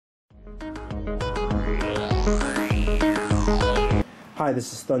Hi,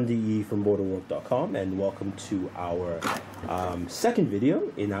 this is Thunder E from Booredatwork.com, and welcome to our second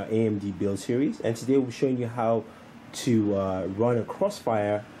video in our AMD build series. And today we're showing you how to run a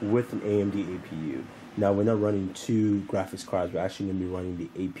Crossfire with an AMD APU. Now, we're not running two graphics cards, we're actually going to be running the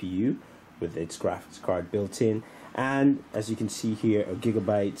APU with its graphics card built in. And as you can see here, a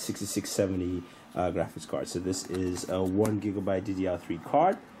Gigabyte 6670 graphics card. So this is a 1 gigabyte DDR3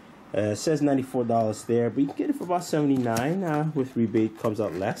 card. It says $94 there, but you can get it for about $79. With rebate, comes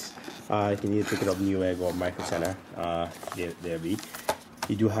out less. You can either pick it up Newegg or Micro Center. There be.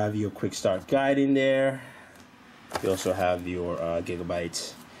 You do have your quick start guide in there. You also have your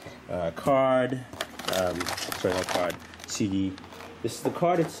Gigabyte card, sorry, not card, CD. This is the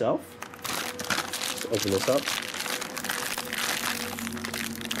card itself. Let's open this up.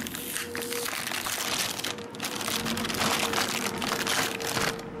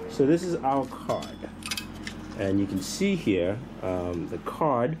 So this is our card, and you can see here the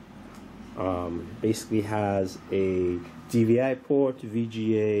card basically has a DVI port,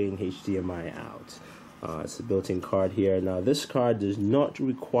 VGA, and HDMI out. It's a built-in card here. Now this card does not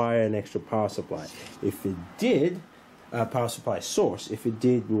require an extra power supply. If it did, power supply source, if it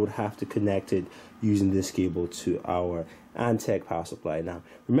did, we would have to connect it using this cable to our Antec power supply. Now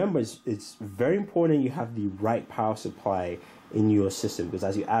remember, it's very important you have the right power supply in your system, because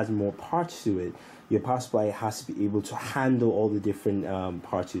as you add more parts to it, your power supply has to be able to handle all the different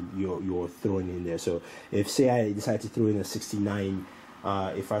parts you're throwing in there. So if, say, I decide to throw in a 69,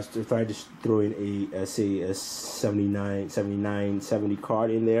 if I try to throw in say a 70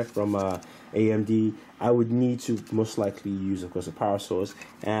 card in there from AMD, I would need to most likely use, of course, a power source,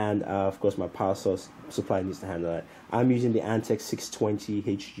 and of course my power source supply needs to handle that. I'm using the Antec 620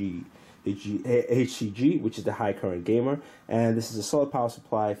 HCG, which is the high current gamer, and this is a solid power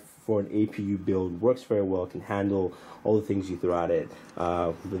supply for an APU build. Works very well, can handle all the things you throw at it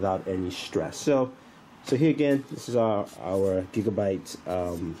without any stress. So here again, this is our Gigabyte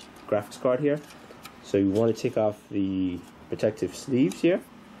graphics card here. So you want to take off the protective sleeves here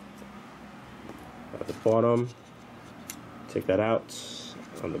at the bottom, take that out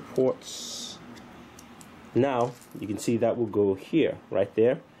on the ports. Now you can see that will go here, right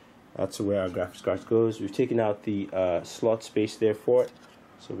there. That's where our graphics card goes. We've taken out the slot space there for it.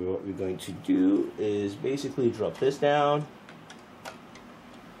 So what we're going to do is basically drop this down,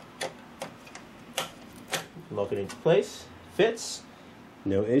 lock it into place, fits,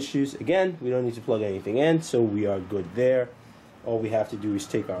 no issues. Again, we don't need to plug anything in, so we are good there. All we have to do is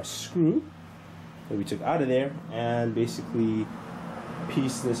take our screw that we took out of there and basically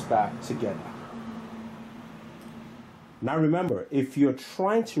piece this back together. Now remember, if you're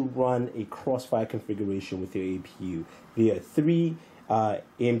trying to run a Crossfire configuration with your APU, there are three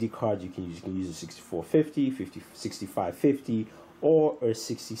AMD cards you can use. You can use a 6450, 6550, or a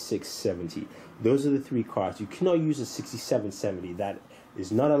 6670. Those are the three cards. You cannot use a 6770. That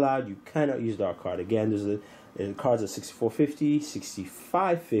is not allowed. You cannot use that card. Again, there's the cards are 6450,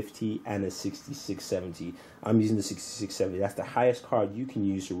 6550, and a 6670. I'm using the 6670. That's the highest card you can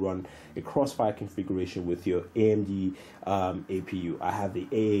use to run a Crossfire configuration with your AMD APU. I have the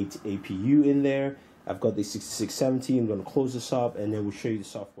A8 APU in there. I've got the 6670. I'm going to close this up, and then we'll show you the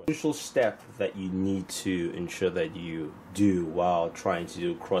software. The crucial step that you need to ensure that you do while trying to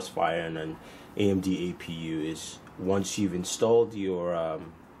do Crossfire and an AMD APU is, once you've installed your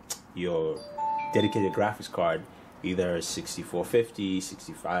dedicated graphics card, either 6450,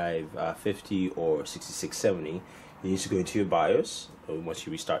 6550, or 6670, you need to go into your BIOS. Once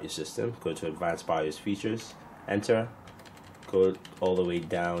you restart your system, go to Advanced BIOS Features, enter, go all the way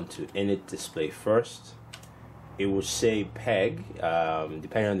down to Init Display First. It will say PEG,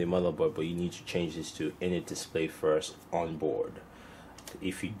 depending on the motherboard, but you need to change this to Init Display First on board.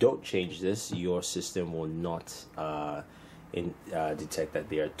 If you don't change this, your system will not detect that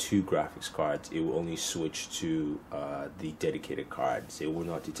there are two graphics cards. It will only switch to the dedicated cards. It will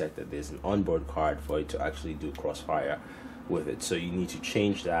not detect that there's an onboard card for it to actually do Crossfire with it. So you need to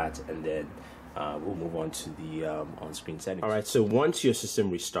change that, and then we'll move on to the on-screen settings. Alright, so once your system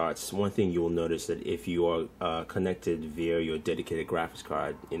restarts, one thing you will notice that if you are connected via your dedicated graphics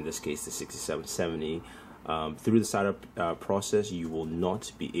card, in this case the 6770, through the startup process, you will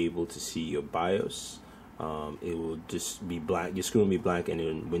not be able to see your BIOS. It will just be blank. Your screen will be blank, and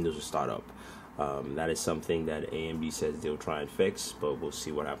then Windows will start up. That is something that AMD says they'll try and fix, but we'll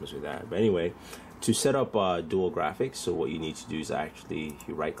see what happens with that. But anyway, to set up dual graphics, so what you need to do is actually,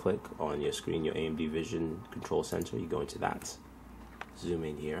 you right click on your screen, your AMD Vision Control Center, you go into that, zoom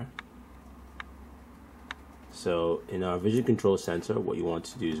in here. So in our Vision Control Center, what you want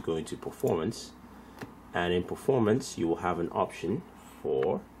to do is go into Performance, and in Performance you will have an option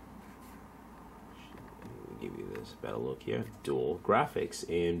for, give you this better look here, Dual Graphics,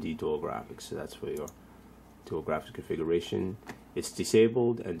 AMD Dual Graphics. So that's for your dual graphics configuration. It's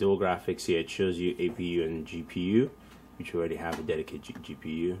disabled, and Dual Graphics here, it shows you APU and GPU, which you already have a dedicated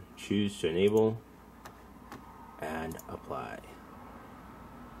GPU. Choose to enable and apply.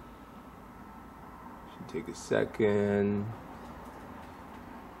 Should take a second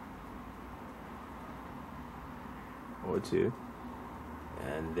or two,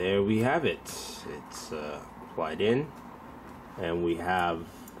 and there we have it. It's applied in, and we have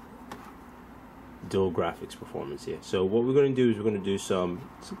Dual Graphics performance here. So what we're going to do is we're going to do some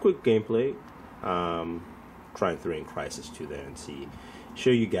quick gameplay, trying to in Crysis 2 there and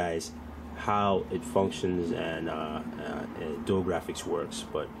show you guys how it functions and Dual Graphics works.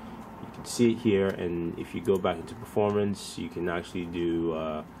 But you can see it here, and if you go back into performance, you can actually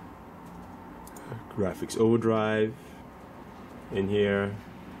do graphics overdrive in here,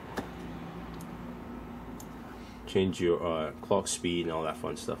 change your clock speed and all that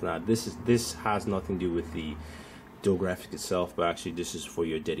fun stuff. Now this has nothing to do with the Dual Graphics itself, but actually this is for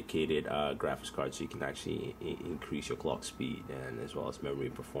your dedicated graphics card, so you can actually increase your clock speed and as well as memory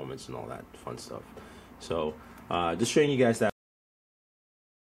performance and all that fun stuff. So just showing you guys that